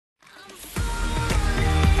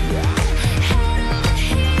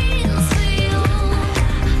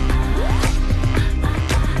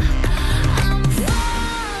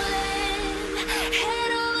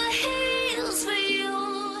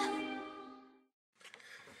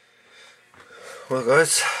Well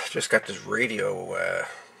guys, just got this radio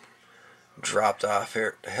dropped off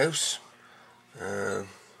here at the house.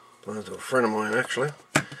 Belongs to a friend of mine actually.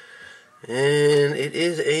 And it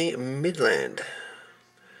is a Midland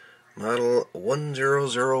model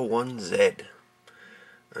 1001Z.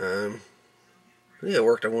 I think I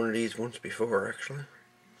worked on one of these once before actually.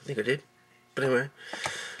 I think I did. But anyway,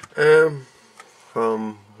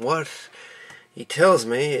 from what he tells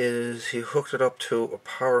me is he hooked it up to a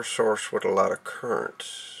power source with a lot of current,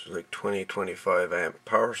 like 20-25 amp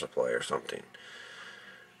power supply or something.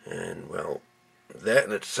 And well, that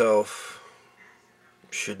in itself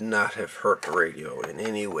should not have hurt the radio in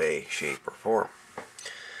any way, shape, or form.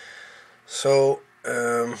 So,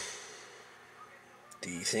 the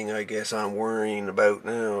thing I guess I'm worrying about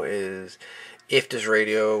now is if this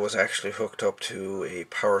radio was actually hooked up to a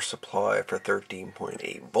power supply for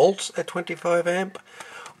 13.8 volts at 25 amp,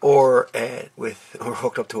 or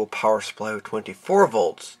hooked up to a power supply with 24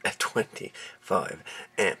 volts at 25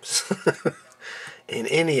 amps. In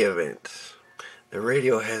any event, the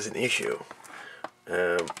radio has an issue.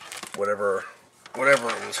 Whatever it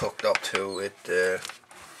was hooked up to, the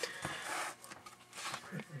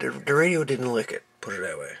radio didn't like it, put it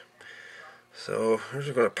that way. So I'm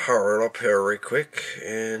just going to power it up here right quick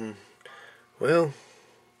and, well,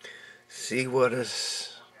 see what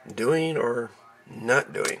it's doing or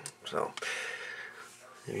not doing. So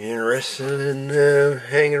if you're interested in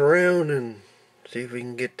hanging around and see if we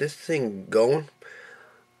can get this thing going,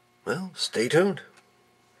 well, stay tuned.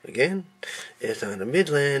 Again, it's on the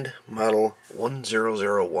Midland model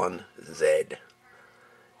 1001Z,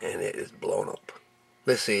 and it is blown up.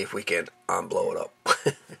 Let's see if we can unblow it up.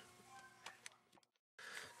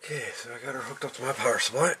 Okay, so I got her hooked up to my power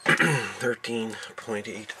supply,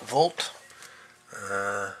 13.8 volt,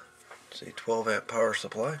 say 12 amp power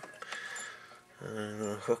supply. I'm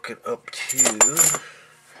going to hook it up to the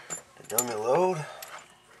dummy load.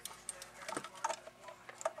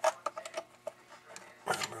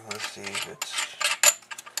 Let's see if it's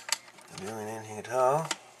doing anything at all.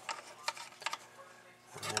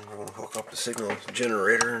 And then we're going to hook up the signal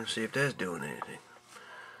generator and see if that's doing anything.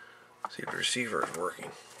 See if the receiver is working.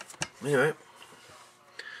 Anyway,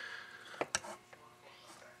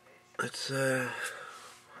 let's turn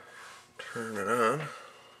it on.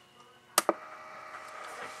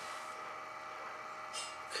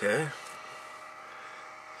 Okay,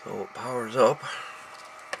 so it powers up.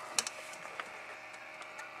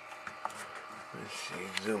 Let's see,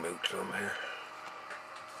 zoom out some here.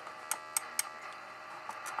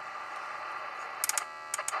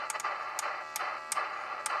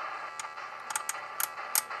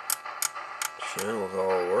 Channels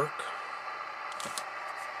all work.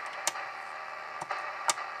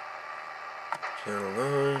 Channel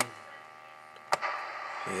 9.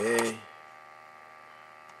 PA.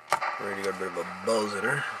 Already got a bit of a buzz in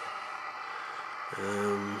her.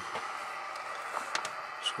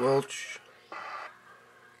 Squelch.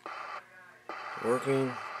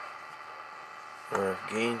 Working. RF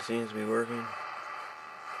gain seems to be working.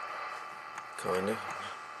 Kinda.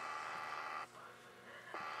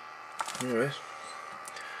 Anyways.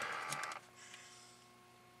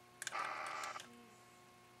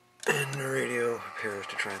 And the radio appears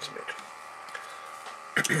to transmit.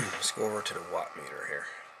 Let's go over to the watt meter here.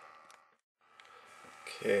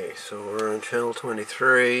 Okay, so we're on channel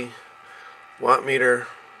 23. Watt meter,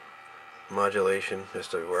 modulation,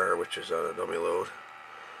 just a wire which is on a dummy load.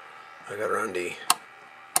 I got her on the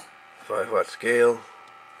 5 watt scale.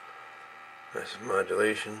 That's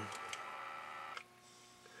modulation.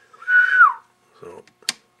 So,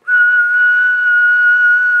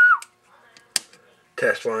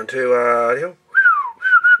 test 1, 2 audio.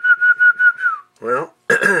 Well,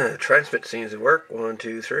 transmit seems to work. 1,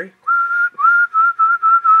 2, 3.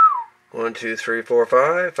 1, 2, 3, 4,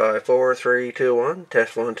 5. 5, 4, 3, 2, 1.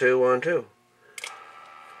 Test 1, 2, 1, 2.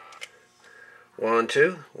 1,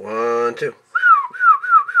 2, 1, 2.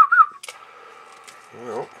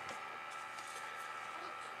 Well,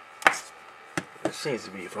 this seems to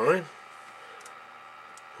be fine.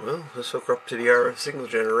 Well, let's hook her up to the RF signal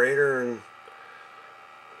generator and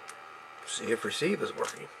see if receive is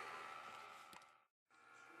working.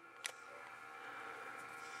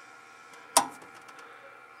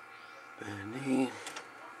 Benny.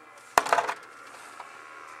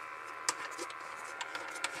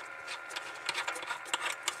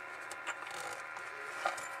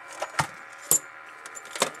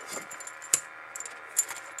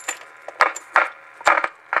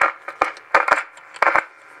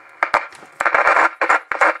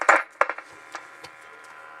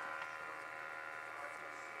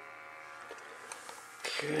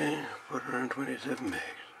 Okay, put her on 27 megs.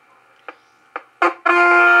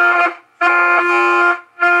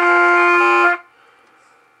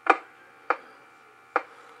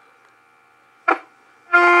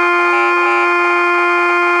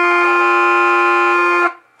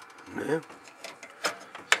 Yeah,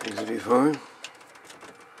 seems to be fine.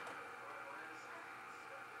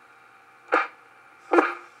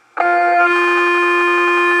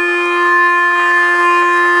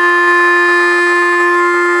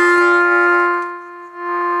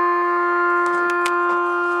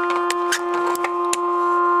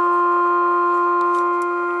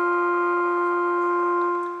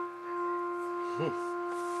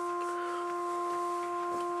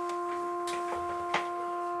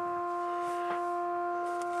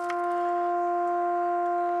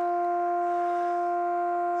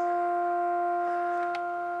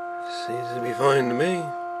 Seems to be fine to me.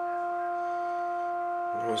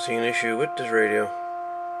 I don't see an issue with this radio.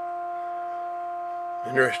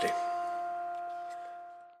 Interesting.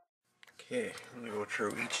 Okay, I'm going to go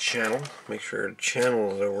through each channel, make sure the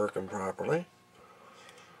channels are working properly.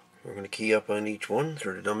 We're going to key up on each one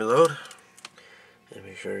through the dummy load and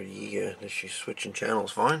make sure that she's switching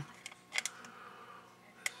channels fine.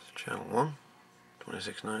 Channel 1,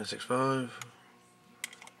 26965.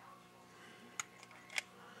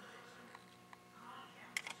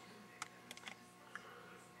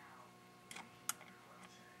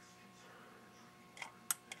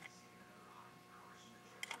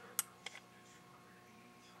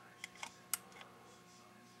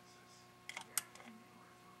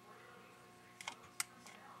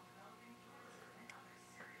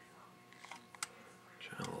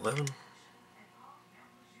 Channel 11.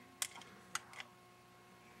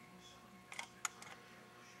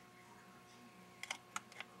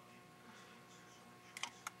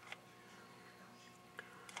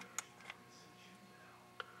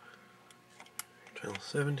 Channel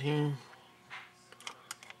 17,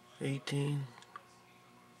 18,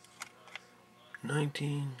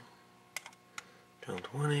 19, channel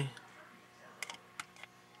 20,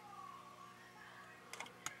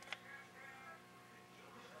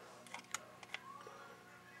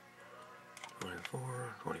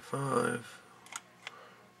 24, 25,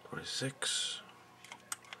 26,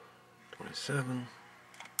 27,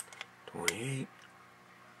 28,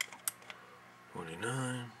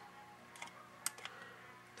 29,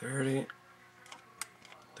 30,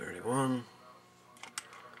 31,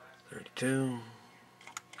 32,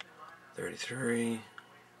 33,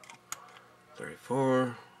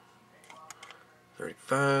 34,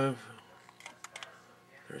 35,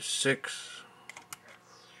 36,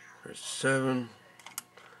 37,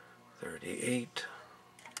 38,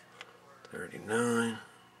 39,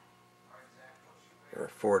 or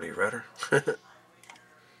 40 rather. That's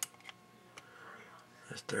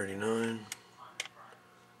 39,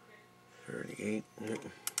 38,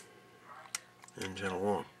 and channel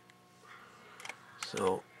 1.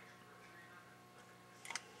 So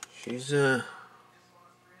she's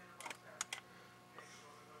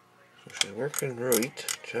working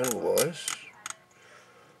right channel wise.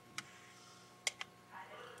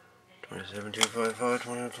 27255,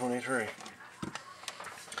 2023.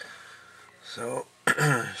 So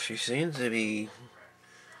she seems to be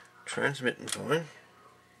transmitting fine.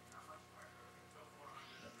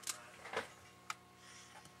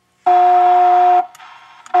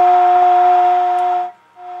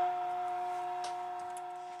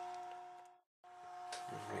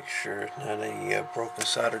 Make sure it's not a broken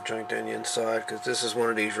solder joint on the inside, because this is one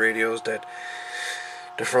of these radios that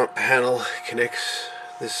the front panel connects.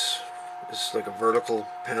 This is like a vertical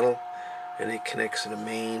panel, and it connects to the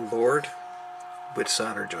main board with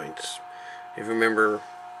solder joints. If you remember,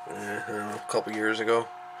 I don't know, a couple years ago,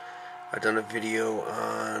 I done a video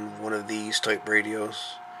on one of these type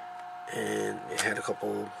radios, and it had a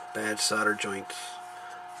couple bad solder joints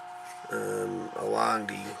along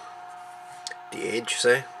the edge,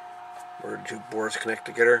 say, where the two boards connect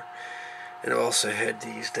together. And it also had the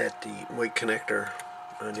white connector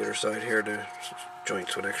on the other side here. The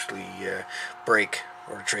joints would actually break,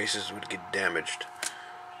 or the traces would get damaged.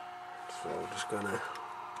 So I'm just gonna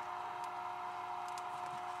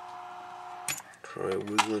try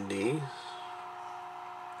wiggling these.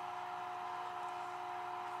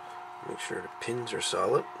 Make sure the pins are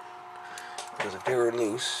solid, because if they were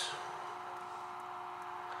loose,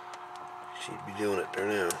 she'd be doing it there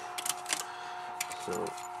now. So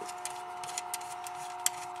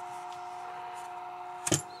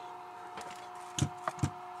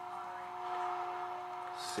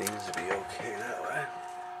seems to be okay that way.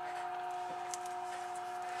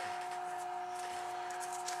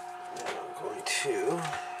 Now I'm going to to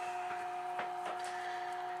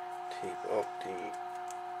tape up the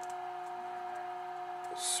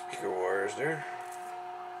speaker wires there.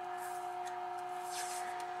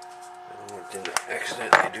 I don't want them to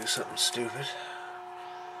accidentally do something stupid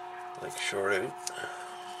like short out.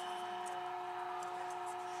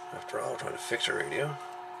 After all, I'm trying to fix a radio,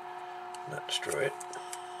 not destroy it.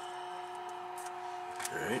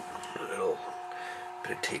 Alright, a little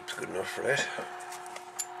bit of tape's good enough for that.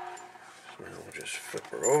 So now we'll just flip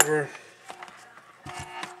her over.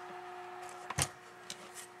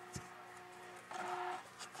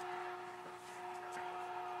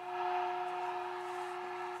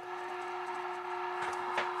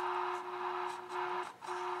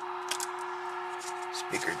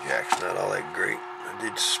 Speaker jack's not all that great. I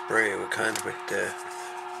did spray it with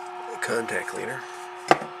contact cleaner.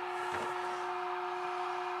 I'm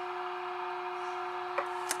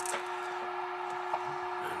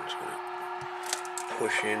just going to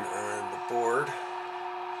push in on the board.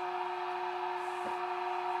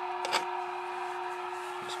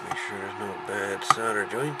 Just make sure there's no bad solder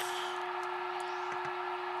joints.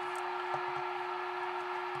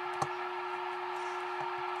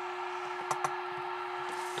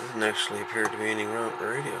 Doesn't actually appear to be anything wrong with the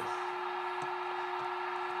radio.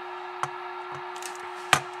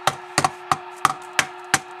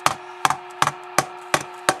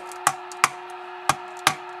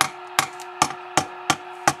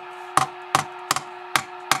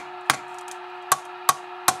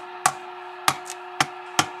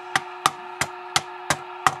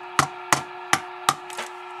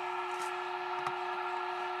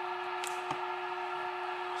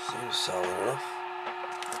 Seems solid enough.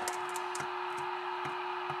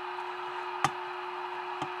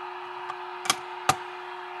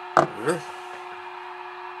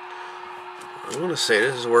 I want to say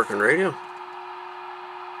this is a working radio.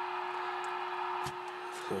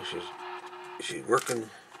 So she's working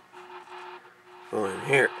fine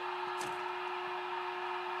here.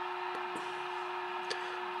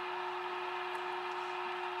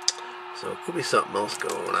 So it could be something else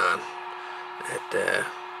going on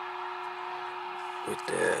with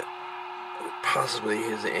possibly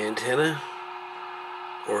his antenna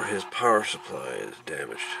or his power supply is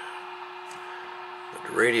damaged. But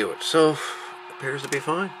the radio itself appears to be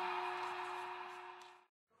fine.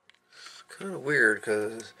 It's kind of weird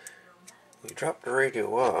because we dropped the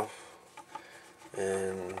radio off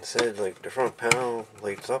and said like the front panel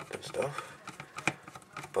lights up and stuff,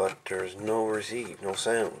 but there's no receive, no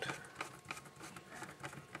sound.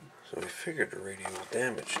 So we figured the radio was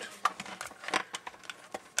damaged.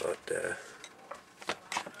 But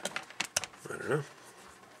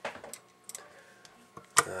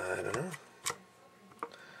I don't know.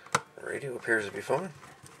 The radio appears to be fine.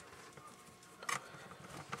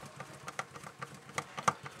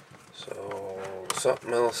 So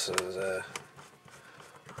something else is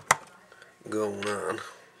going on.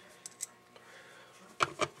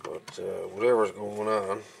 But whatever's going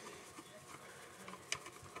on,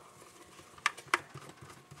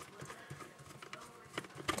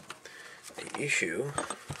 the issue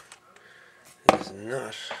is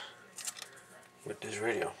not with this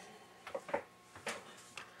radio.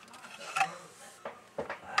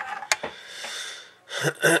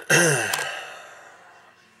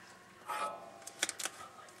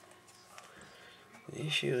 The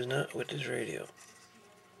issue is not with this radio.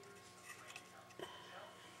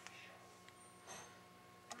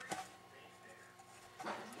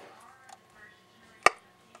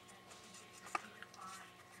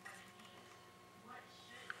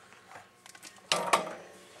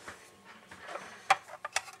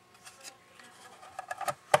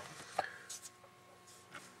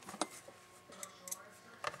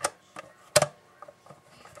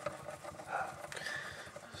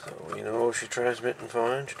 You know, she's transmitting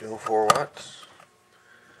fine. She's doing 4 watts.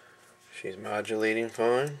 She's modulating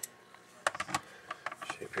fine.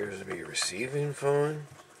 She appears to be receiving fine.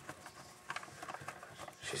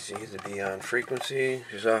 She seems to be on frequency.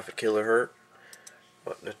 She's off a kilohertz,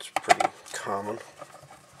 but that's pretty common.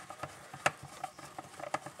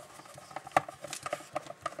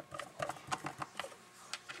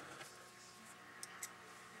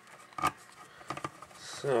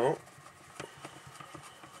 So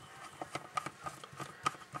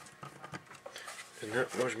there's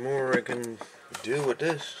not much more I can do with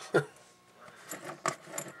this.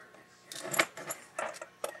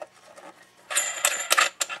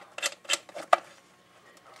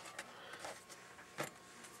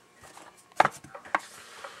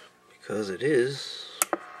 Because it is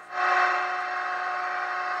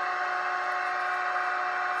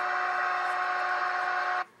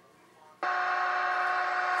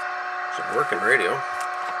It's a working radio.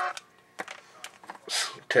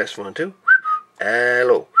 Test 1, 2.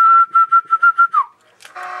 Hello.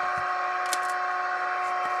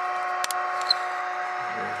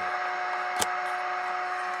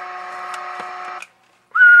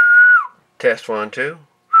 Test 1, 2.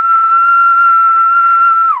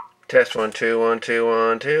 Test 1, 2, 1, 2,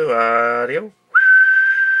 1, 2. Audio.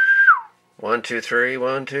 1, 2, 3,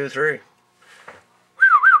 1, 2, 3.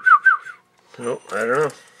 Nope, I don't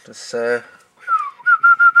know. Let's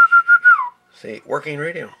see, working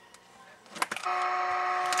radio.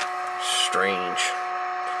 Strange.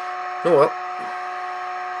 Oh well.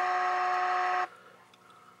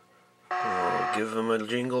 I'll give him a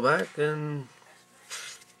jingle back and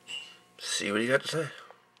see what he got to say.